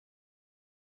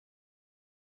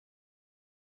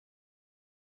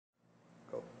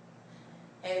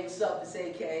Hey, what's up? It's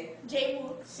AK.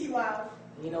 J-Woo, C-Live.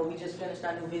 You know, we just finished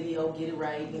our new video, Get It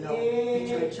Right, you know,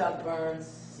 featuring Chuck Burns,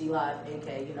 C-Live,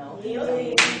 AK, you know. Yeah.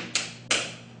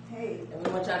 Hey. And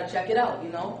we want y'all to check it out,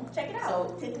 you know. Check it out.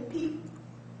 So, take a peek.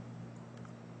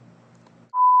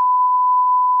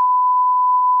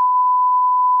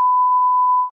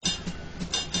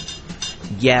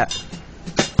 Yeah.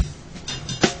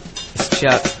 It's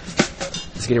Chuck.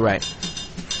 Let's get it right.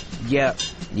 Yeah.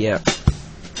 Yeah.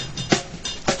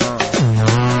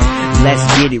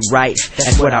 Let's get it right,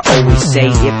 that's what I always say.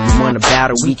 If you want a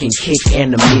battle, we can kick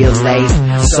and a meal late.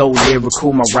 So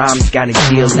lyrical, my rhymes got a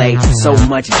delay. So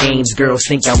much games, girls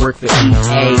think I work for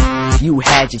EA. You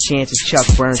had your chances, Chuck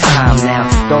Burns, time now.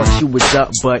 Thought you was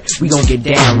up, but we gon' get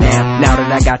down now. Now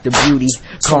that I got the beauty,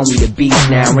 call me the beast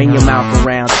now. Ring your mouth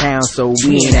around town, so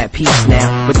we ain't at peace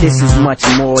now. But this is much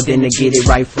more than a get it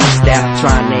right freestyle.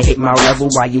 Trying to hit my level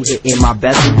while you hitting my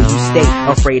bezel. Will you stay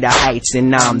afraid of heights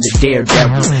and I'm the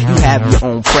daredevil? You have your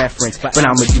own preference, but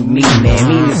I'ma do me, man.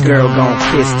 Me and this girl gon'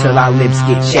 kiss till our lips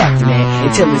get chapped, man.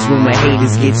 Until this room of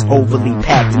haters gets overly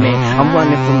packed, man. I'm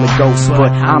running from the ghost,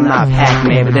 but I'm not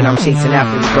Pac-Man. But then I'm chasing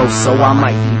after the ghost, so I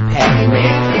might be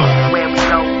Pac-Man. Where we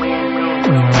going,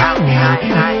 out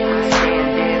night,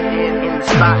 standing in the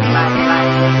spotlight,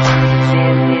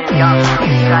 standing, y'all so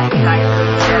tight, cause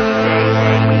every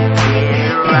day we get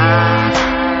it right.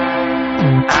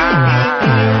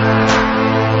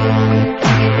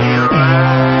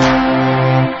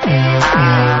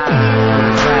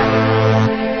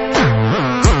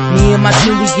 Me and my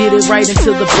team, we get it right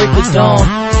until the break of dawn.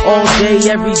 All day,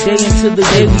 every day, until the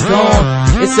day we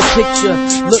gone. It's a picture,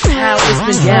 look how it's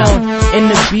been down. And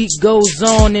the beat goes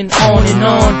on and on and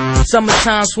on.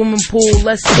 Summertime swimming pool,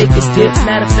 let's take a dip.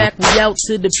 Matter of fact, we out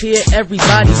to the pier,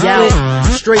 everybody out.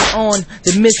 Straight on,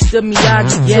 the Mr.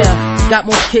 Miyagi, yeah. Got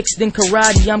more kicks than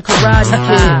karate, I'm Karate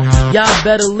Kid. Y'all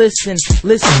better listen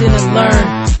and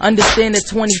learn. Understand that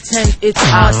 2010, it's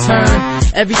our turn.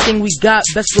 Everything we got,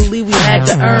 best believe we had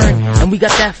to earn. And we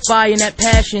got that fire and that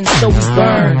passion, so we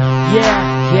burn.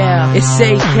 Yeah, it's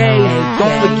AK.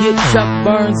 Don't forget Chuck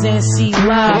Burns and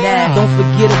C-Live. Don't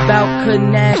forget about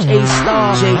Kanash,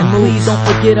 A-Star. Please don't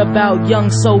forget about Young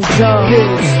Soldier.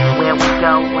 Where we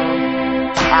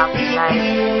going, out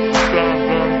tonight,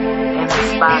 standing in the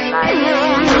spotlight.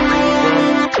 We the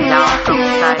reason, y'all so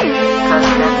tight, cause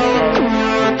every day we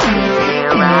get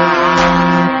it right.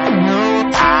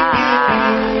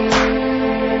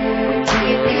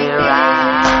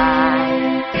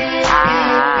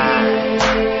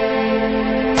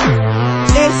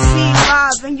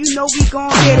 And you know we gon'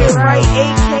 get it right.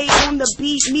 AK on the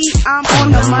beat, me, I'm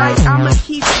on the mic. I'ma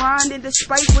keep grinding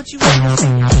despite what you have to say.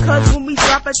 Cause when we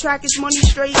drop a track, it's money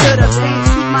straight to the bank.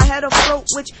 Keep my head afloat,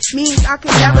 which means I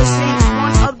can never sink.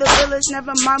 One of the realest,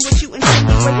 never mind what you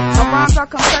insinuate. My rhymes are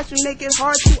complex, we make it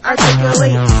hard to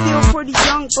articulate. Still pretty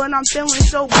young, but I'm feeling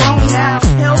so grown now.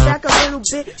 Held back a little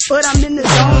bit, but I'm in the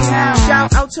zone now.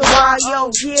 Shout out to YO,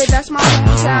 yeah, that's my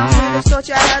hometown. Haters thought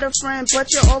you had a friend, but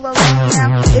you're all alone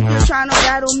now. If you're trying to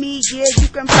battle me, yeah, you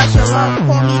can press your luck.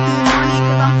 Call me D-Money,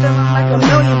 cause I'm feeling like $1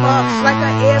 million. Like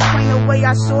an airplane, the way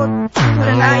I soar through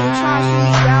the night. Trying to shoot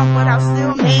me down, but I'll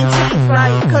still maintain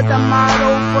flight. Cause the motto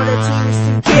for the team is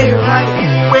to get it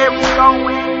right. Where we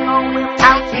going,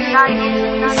 out tonight,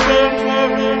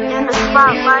 standing in the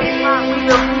spotlight. We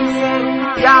the reason,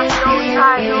 y'all so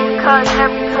tight, cause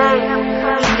every day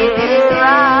we get it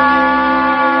right.